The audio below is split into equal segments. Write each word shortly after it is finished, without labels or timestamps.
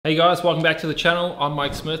Hey guys, welcome back to the channel. I'm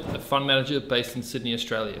Mike Smith, a fund manager based in Sydney,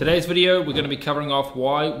 Australia. Today's video, we're going to be covering off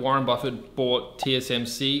why Warren Buffett bought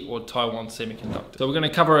TSMC or Taiwan Semiconductor. So we're going to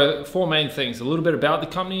cover four main things. A little bit about the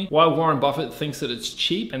company, why Warren Buffett thinks that it's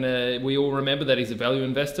cheap, and we all remember that he's a value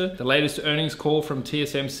investor. The latest earnings call from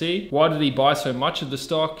TSMC. Why did he buy so much of the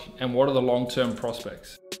stock, and what are the long-term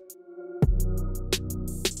prospects?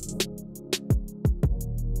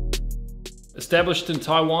 Established in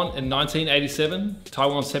Taiwan in 1987,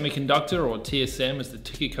 Taiwan Semiconductor, or TSM is the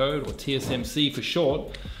ticker code, or TSMC for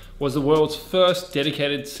short, was the world's first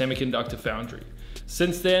dedicated semiconductor foundry.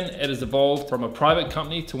 Since then, it has evolved from a private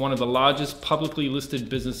company to one of the largest publicly listed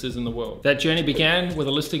businesses in the world. That journey began with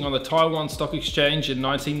a listing on the Taiwan Stock Exchange in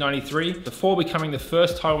 1993, before becoming the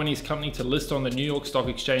first Taiwanese company to list on the New York Stock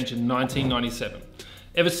Exchange in 1997.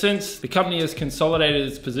 Ever since, the company has consolidated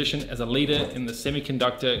its position as a leader in the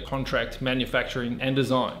semiconductor contract manufacturing and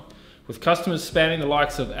design, with customers spanning the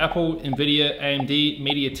likes of Apple, Nvidia, AMD,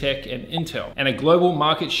 MediaTek, and Intel, and a global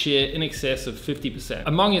market share in excess of 50%.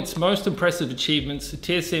 Among its most impressive achievements,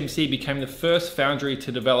 TSMC became the first foundry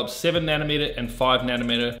to develop 7nm and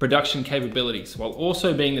 5nm production capabilities, while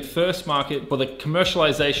also being the first market for the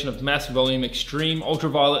commercialization of mass volume extreme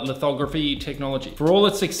ultraviolet lithography technology. For all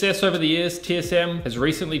its success over the years, TSM has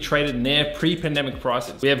recently traded near pre-pandemic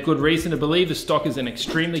prices. We have good reason to believe the stock is an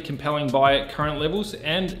extremely compelling buy at current levels,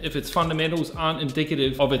 and if its fundamentals aren't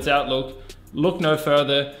indicative of its outlook, look no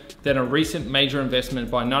further than a recent major investment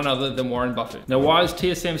by none other than Warren Buffett. Now, why is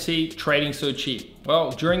TSMC trading so cheap?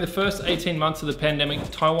 Well, during the first 18 months of the pandemic,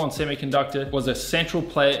 Taiwan Semiconductor was a central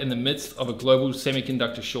player in the midst of a global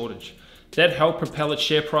semiconductor shortage. That helped propel its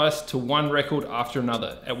share price to one record after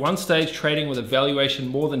another, at one stage trading with a valuation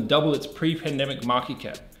more than double its pre-pandemic market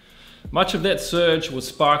cap. Much of that surge was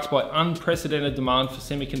sparked by unprecedented demand for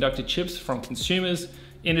semiconductor chips from consumers,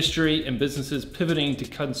 industry, and businesses pivoting to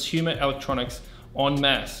consumer electronics en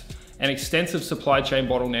masse, and extensive supply chain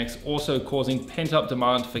bottlenecks also causing pent-up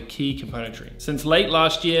demand for key componentry. Since late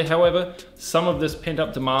last year, however, some of this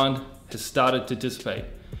pent-up demand has started to dissipate.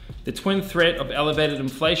 The twin threat of elevated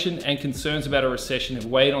inflation and concerns about a recession have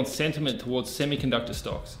weighed on sentiment towards semiconductor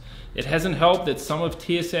stocks. It hasn't helped that some of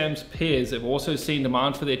TSM's peers have also seen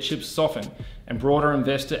demand for their chips soften, and broader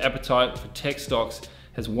investor appetite for tech stocks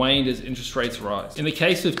has waned as interest rates rise. In the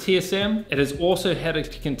case of TSM, it has also had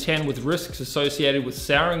to contend with risks associated with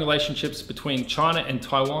souring relationships between China and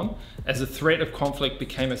Taiwan, as the threat of conflict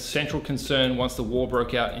became a central concern once the war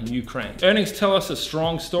broke out in Ukraine. Earnings tell us a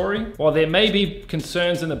strong story. While there may be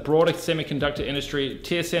concerns in the broader semiconductor industry,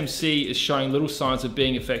 TSMC is showing little signs of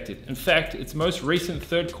being affected. In fact, its most recent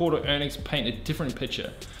third quarter earnings paint a different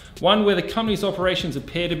picture, one where the company's operations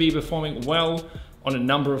appear to be performing well on a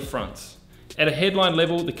number of fronts. At a headline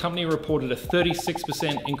level, the company reported a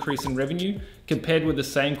 36% increase in revenue compared with the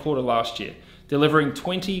same quarter last year, delivering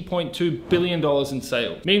 $20.2 billion in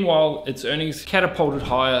sales. Meanwhile, its earnings catapulted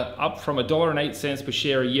higher, up from $1.08 per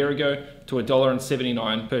share a year ago to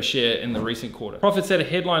 $1.79 per share in the recent quarter. Profits at a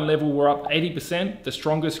headline level were up 80%, the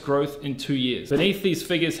strongest growth in 2 years. Beneath these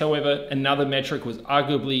figures, however, another metric was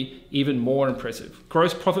arguably even more impressive.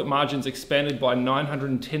 Gross profit margins expanded by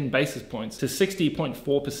 910 basis points to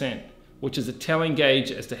 60.4%. which is a telling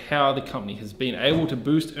gauge as to how the company has been able to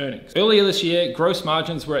boost earnings. Earlier this year, gross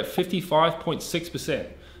margins were at 55.6%,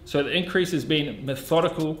 so the increase has been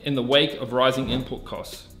methodical in the wake of rising input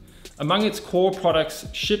costs. Among its core products,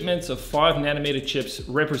 shipments of 5nm chips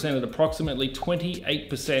represented approximately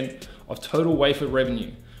 28% of total wafer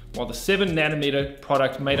revenue, while the 7nm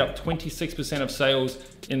product made up 26% of sales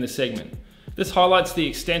in the segment. This highlights the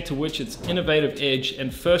extent to which its innovative edge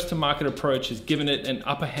and first-to-market approach has given it an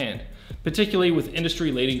upper hand, particularly with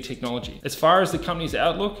industry-leading technology. As far as the company's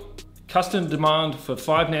outlook, custom demand for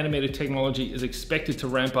 5nm technology is expected to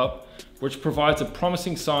ramp up, which provides a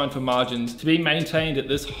promising sign for margins to be maintained at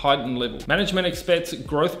this heightened level. Management expects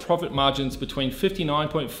gross profit margins between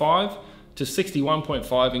 59.5 to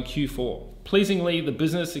 61.5 in Q4. Pleasingly, the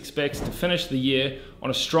business expects to finish the year on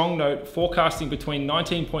a strong note, forecasting between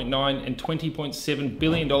 $19.9 and $20.7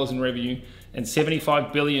 billion in revenue and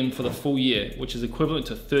 $75 billion for the full year, which is equivalent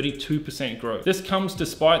to 32% growth. This comes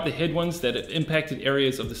despite the headwinds that have impacted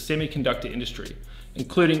areas of the semiconductor industry,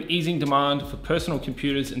 including easing demand for personal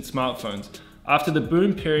computers and smartphones after the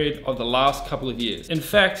boom period of the last couple of years. In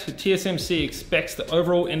fact, TSMC expects the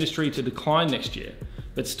overall industry to decline next year,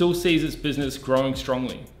 but still sees its business growing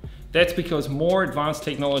strongly. That's because more advanced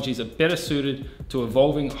technologies are better suited to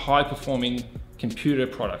evolving high-performing computer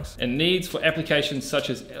products and needs for applications such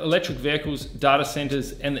as electric vehicles, data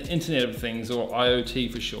centers, and the Internet of Things, or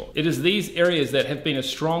IoT for short. It is these areas that have been a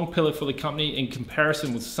strong pillar for the company in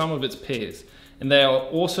comparison with some of its peers, and they are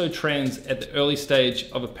also trends at the early stage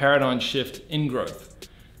of a paradigm shift in growth.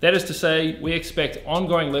 That is to say, we expect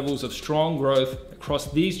ongoing levels of strong growth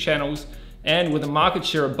across these channels, and with a market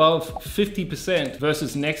share above 50%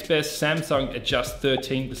 versus next best Samsung at just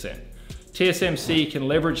 13%. TSMC can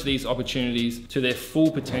leverage these opportunities to their full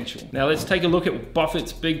potential. Now let's take a look at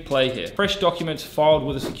Buffett's big play here. Fresh documents filed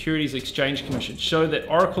with the Securities Exchange Commission show that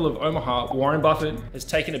Oracle of Omaha, Warren Buffett, has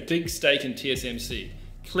taken a big stake in TSMC,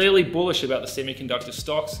 clearly bullish about the semiconductor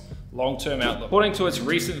stock's long-term outlook. According to its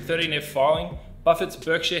recent 13F filing, Buffett's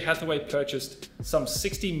Berkshire Hathaway purchased some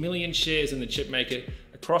 60 million shares in the chipmaker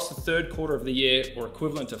across the third quarter of the year, or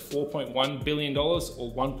equivalent to $4.1 billion or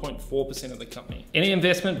 1.4% of the company. Any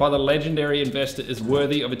investment by the legendary investor is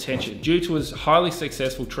worthy of attention due to his highly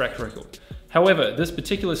successful track record. However, this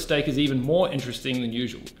particular stake is even more interesting than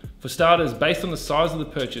usual. For starters, based on the size of the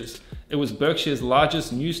purchase, it was Berkshire's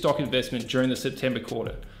largest new stock investment during the September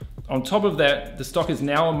quarter. On top of that, the stock is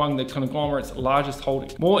now among the conglomerate's largest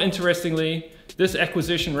holdings. More interestingly, this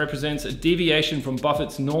acquisition represents a deviation from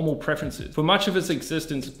Buffett's normal preferences. For much of its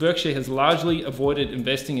existence, Berkshire has largely avoided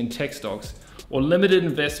investing in tech stocks, or limited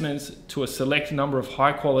investments to a select number of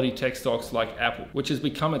high-quality tech stocks like Apple, which has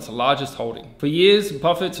become its largest holding. For years,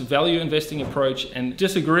 Buffett's value investing approach and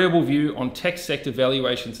disagreeable view on tech sector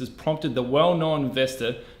valuations has prompted the well-known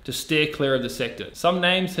investor to steer clear of the sector. Some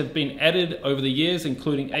names have been added over the years,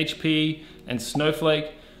 including HP and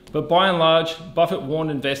Snowflake, but by and large, Buffett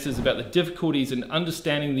warned investors about the difficulties in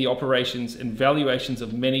understanding the operations and valuations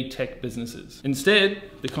of many tech businesses. Instead,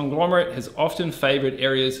 the conglomerate has often favored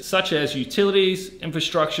areas such as utilities,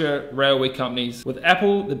 infrastructure, railway companies. With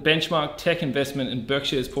Apple, the benchmark tech investment in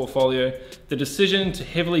Berkshire's portfolio, the decision to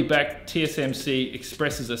heavily back TSMC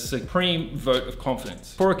expresses a supreme vote of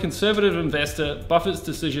confidence. For a conservative investor, Buffett's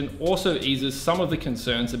decision also eases some of the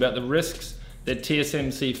concerns about the risks that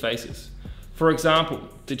TSMC faces. For example,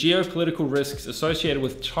 the geopolitical risks associated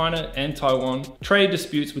with China and Taiwan, trade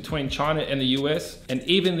disputes between China and the US, and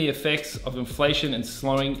even the effects of inflation and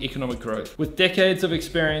slowing economic growth. With decades of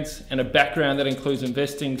experience and a background that includes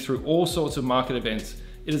investing through all sorts of market events,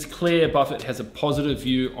 it is clear Buffett has a positive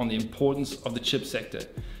view on the importance of the chip sector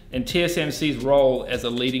and TSMC's role as a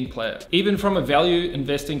leading player. Even from a value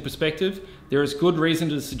investing perspective, there is good reason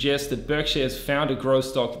to suggest that Berkshire has found a growth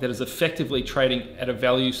stock that is effectively trading at a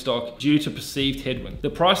value stock due to perceived headwind. The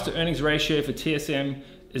price to earnings ratio for TSM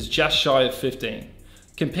is just shy of 15.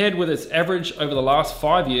 Compared with its average over the last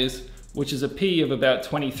 5 years, which is a PE of about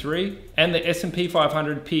 23, and the S&P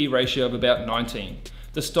 500 PE ratio of about 19.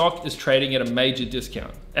 The stock is trading at a major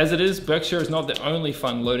discount. As it is, Berkshire is not the only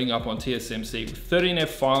fund loading up on TSMC, with 13F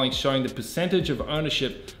filings showing the percentage of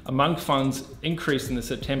ownership among funds increased in the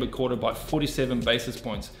September quarter by 47 basis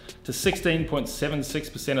points to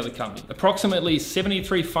 16.76% of the company. Approximately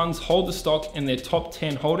 73 funds hold the stock in their top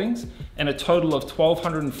 10 holdings, and a total of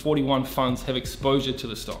 1,241 funds have exposure to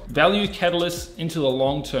the stock. Value catalysts into the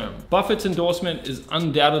long term. Buffett's endorsement is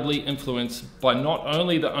undoubtedly influenced by not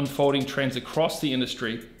only the unfolding trends across the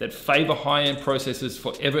industry that favor high-end processors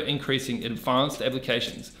for ever-increasing advanced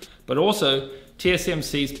applications, but also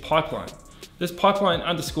TSMC's pipeline. This pipeline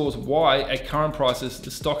underscores why, at current prices,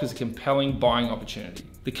 the stock is a compelling buying opportunity.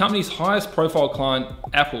 The company's highest profile client,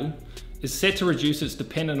 Apple, is set to reduce its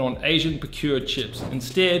dependence on Asian procured chips,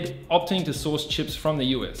 instead opting to source chips from the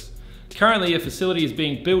US. Currently, a facility is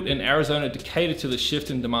being built in Arizona to cater to the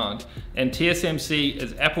shift in demand, and TSMC,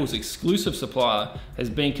 as Apple's exclusive supplier, has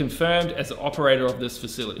been confirmed as the operator of this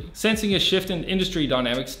facility. Sensing a shift in industry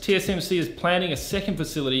dynamics, TSMC is planning a second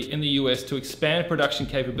facility in the US to expand production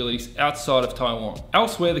capabilities outside of Taiwan.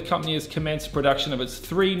 Elsewhere, the company has commenced production of its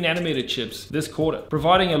 3nm chips this quarter,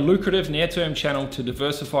 providing a lucrative near-term channel to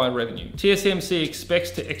diversify revenue. TSMC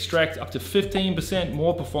expects to extract up to 15%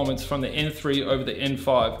 more performance from the N3 over the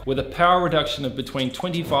N5, with a power reduction of between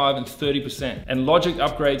 25 and 30%, and logic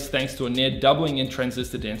upgrades thanks to a near doubling in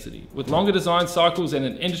transistor density. With longer design cycles and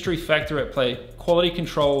an industry factor at play, quality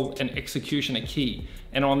control and execution are key,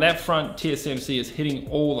 and on that front, TSMC is hitting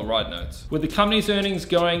all the right notes. With the company's earnings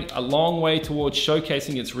going a long way towards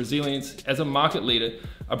showcasing its resilience as a market leader,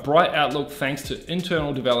 a bright outlook thanks to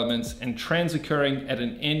internal developments and trends occurring at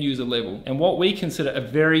an end user level, and what we consider a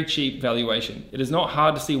very cheap valuation, it is not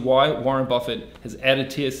hard to see why Warren Buffett has added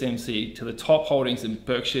TSMC to the top holdings in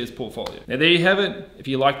Berkshire's portfolio. Now there you have it. If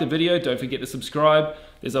you liked the video, don't forget to subscribe.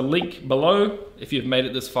 There's a link below if you've made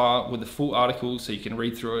it this far with the full article so you can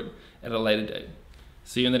read through it at a later date.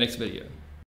 See you in the next video.